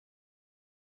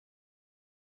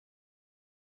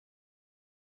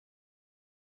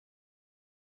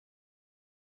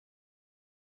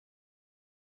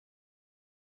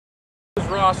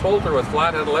Holter with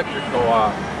Flathead Electric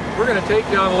Co-op. We're going to take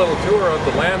you on a little tour of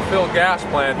the landfill gas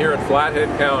plant here in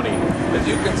Flathead County. As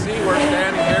you can see, we're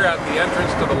standing here at the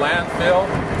entrance to the landfill.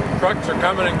 Trucks are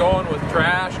coming and going with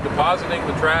trash, depositing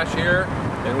the trash here,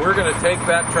 and we're going to take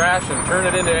that trash and turn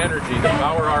it into energy to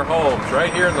power our homes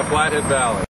right here in the Flathead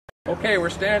Valley. Okay,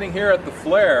 we're standing here at the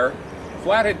flare.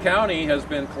 Flathead County has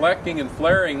been collecting and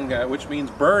flaring, which means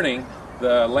burning,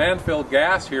 the landfill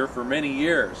gas here for many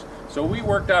years. So we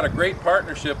worked out a great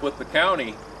partnership with the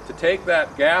county to take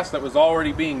that gas that was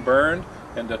already being burned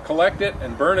and to collect it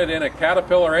and burn it in a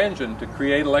Caterpillar engine to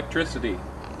create electricity.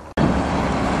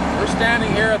 We're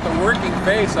standing here at the working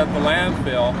face at the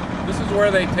landfill. This is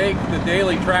where they take the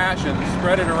daily trash and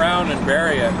spread it around and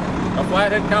bury it.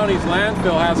 Flathead County's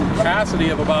landfill has a capacity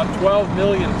of about 12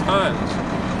 million tons.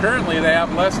 Currently they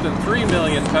have less than 3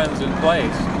 million tons in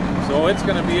place, so it's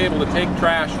going to be able to take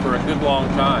trash for a good long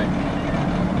time.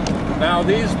 Now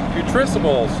these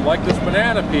putrescibles, like this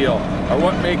banana peel, are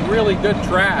what make really good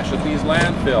trash at these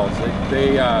landfills.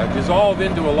 They dissolve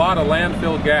into a lot of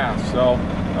landfill gas, so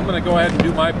I'm going to go ahead and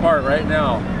do my part right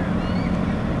now.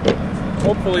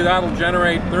 Hopefully that'll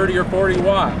generate 30 or 40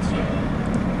 watts.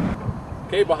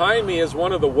 Okay, behind me is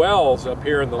one of the wells up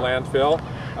here in the landfill.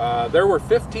 There were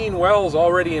 15 wells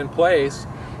already in place.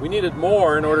 We needed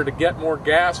more in order to get more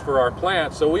gas for our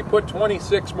plant, so we put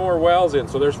 26 more wells in,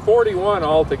 so there's 41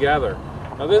 altogether.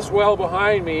 Now this well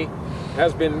behind me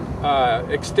has been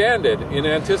extended in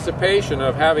anticipation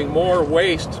of having more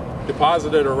waste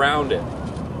deposited around it.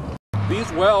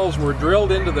 These wells were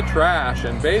drilled into the trash,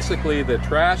 and basically the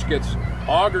trash gets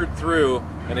augered through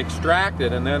and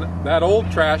extracted, and then that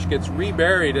old trash gets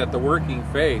reburied at the working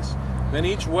face. Then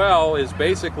each well is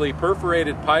basically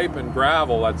perforated pipe and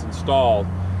gravel that's installed.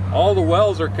 All the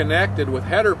wells are connected with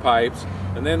header pipes,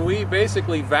 and then we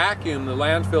basically vacuum the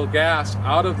landfill gas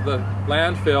out of the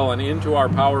landfill and into our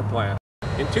power plant.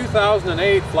 In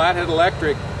 2008, Flathead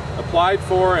Electric applied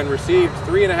for and received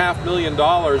 $3.5 million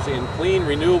in clean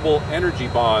renewable energy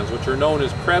bonds, which are known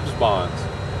as Krebs bonds.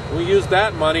 We used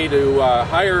that money to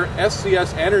hire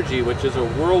SCS Energy, which is a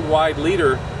worldwide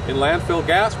leader in landfill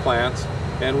gas plants,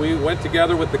 and we went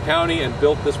together with the county and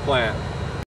built this plant.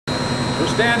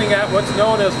 We're standing at what's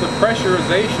known as the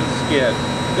pressurization skid.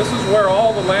 This is where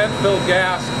all the landfill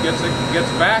gas gets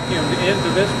vacuumed into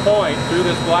this point through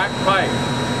this black pipe.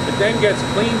 It then gets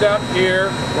cleaned up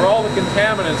here where all the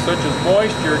contaminants such as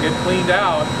moisture get cleaned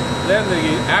out. Then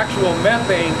the actual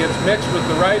methane gets mixed with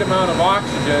the right amount of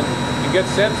oxygen and gets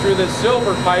sent through this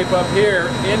silver pipe up here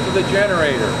into the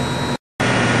generator.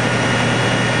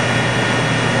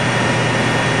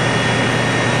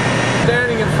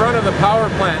 Standing in front of the power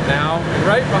plant now, and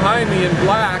right behind me in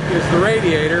black is the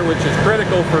radiator, which is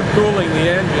critical for cooling the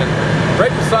engine.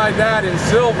 Right beside that in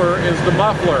silver is the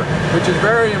muffler, which is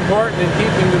very important in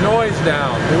keeping the noise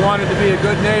down. We wanted to be a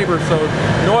good neighbor, so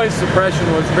noise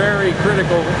suppression was a very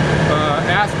critical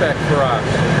aspect for us.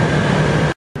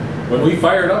 When we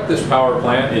fired up this power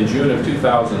plant in June of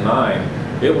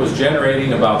 2009, it was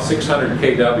generating about 600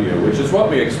 kW, which is what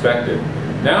we expected.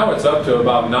 Now it's up to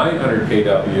about 900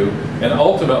 kW, and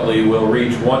ultimately will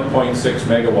reach 1.6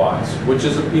 megawatts, which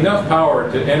is enough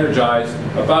power to energize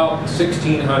about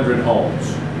 1,600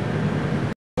 homes.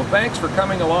 Well, thanks for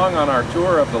coming along on our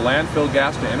tour of the landfill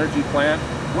gas to energy plant.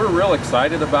 We're real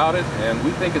excited about it, and we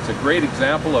think it's a great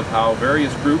example of how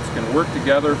various groups can work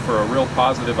together for a real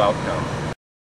positive outcome.